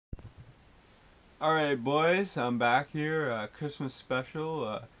Alright boys, I'm back here, Christmas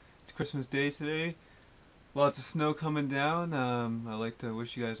special. It's Christmas Day today. Lots of snow coming down. I'd like to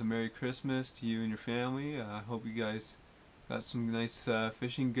wish you guys a Merry Christmas to you and your family. I hope you guys got some nice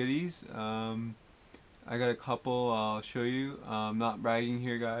fishing goodies. I got a couple I'll show you. I'm not bragging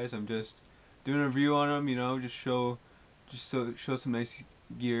here guys, I'm just doing a review on them, you know, show some nice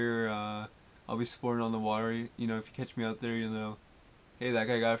gear. I'll be sporting on the water, you know, if you catch me out there, you'll know, hey, that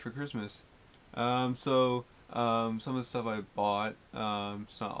guy got it for Christmas. Some of the stuff I bought,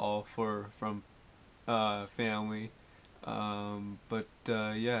 it's not all from family,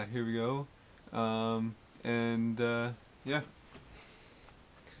 yeah, here we go. Yeah.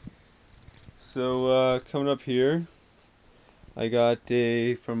 So coming up here, I got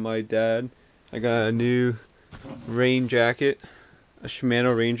from my dad, I got a new rain jacket, a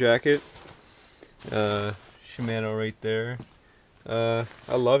Shimano rain jacket. Shimano right there. I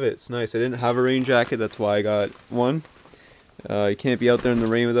love it. It's nice. I didn't have a rain jacket, that's why I got one. You can't be out there in the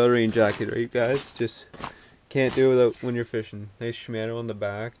rain without a rain jacket, right guys? Just can't do it without when you're fishing. Nice Shimano on the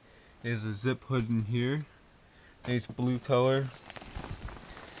back. There's a zip hood in here. Nice blue color.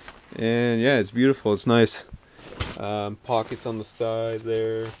 And yeah, it's beautiful. It's nice. Pockets on the side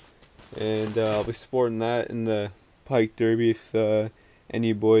there. And I'll be sporting that in the Pike Derby if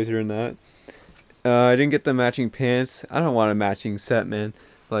any boys are in that. I didn't get the matching pants. I don't want a matching set, man.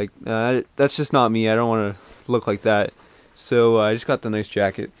 Like, that's just not me. I don't want to look like that. So I just got the nice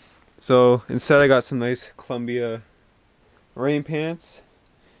jacket. So instead I got some nice Columbia rain pants.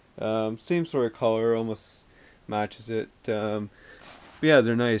 Same sort of color, almost matches it. But yeah,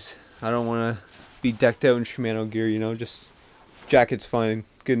 they're nice. I don't want to be decked out in Shimano gear, you know. Just jacket's fine,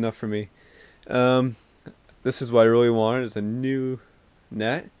 good enough for me. This is what I really wanted, is a new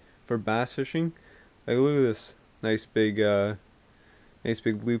net for bass fishing. Like, look at this nice big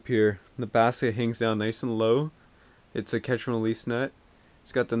loop here. The basket hangs down nice and low. It's a catch and release net.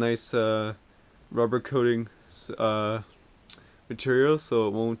 It's got the nice rubber coating material, so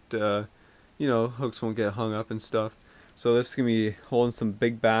it won't, you know, hooks won't get hung up and stuff. So this is gonna be holding some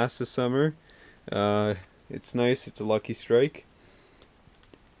big bass this summer. It's nice. It's a Lucky Strike.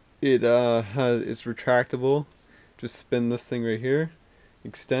 It's retractable. Just spin this thing right here.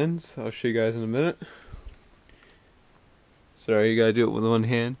 Extends. I'll show you guys in a minute. Sorry, you gotta do it with one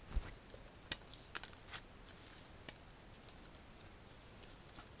hand.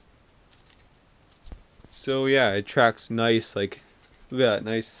 So yeah, it tracks nice. Like, look at that,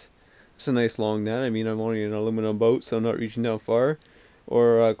 nice. It's a nice long net. I mean, I'm only in an aluminum boat, so I'm not reaching down far.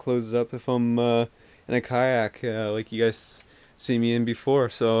 Or close it up if I'm in a kayak, like you guys see me in before.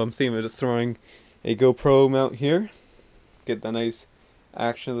 So I'm thinking of throwing a GoPro mount here. Get the nice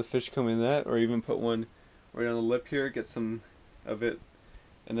action of the fish coming in that, or even put one right on the lip here, get some of it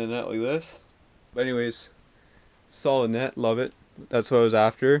and then net like this. But anyways, solid net, love it. That's what I was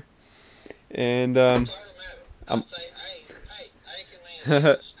after. And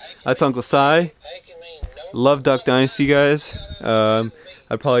that's Uncle Si. Love Duck Dynasty, guys. I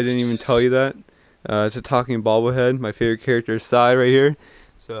probably didn't even tell you that. It's a talking bobblehead. My favorite character is Si right here.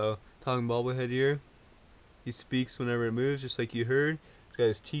 So talking bobblehead here. He speaks whenever it moves, just like you heard. He's got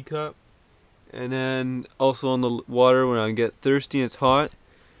his teacup. And then also on the water when I get thirsty and it's hot,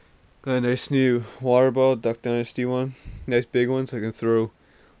 got a nice new water bottle, Duck Dynasty one. Nice big one, so I can throw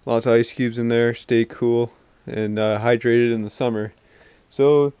lots of ice cubes in there, stay cool and hydrated in the summer.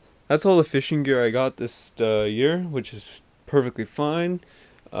 So that's all the fishing gear I got this year, which is perfectly fine.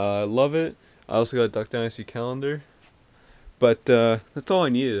 I love it. I also got a Duck Dynasty calendar. But that's all I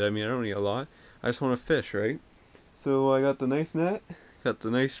needed. I mean, I don't need a lot. I just want to fish, right? So I got the nice net, got the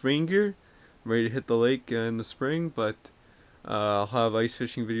nice rain gear. I'm ready to hit the lake in the spring, but I'll have ice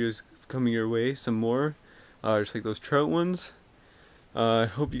fishing videos coming your way, some more, just like those trout ones. I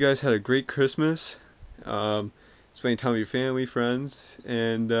hope you guys had a great Christmas, spending time with your family, friends,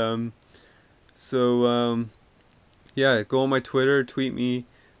 and yeah, go on my Twitter, tweet me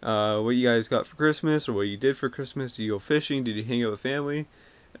what you guys got for Christmas, or what you did for Christmas. Did you go fishing? Did you hang out with family?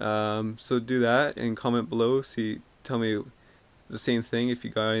 So do that and comment below. Tell me the same thing if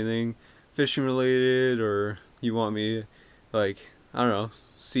you got anything fishing related, or you want me to, like, I don't know,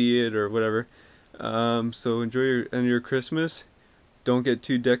 see it or whatever. So enjoy your end of your Christmas. Don't get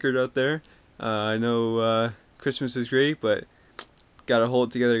too decorated out there. I know Christmas is great, but gotta hold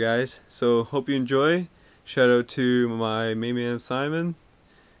it together, guys. So hope you enjoy. Shout out to my main man Simon,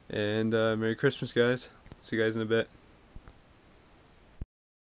 and Merry Christmas, guys. See you guys in a bit.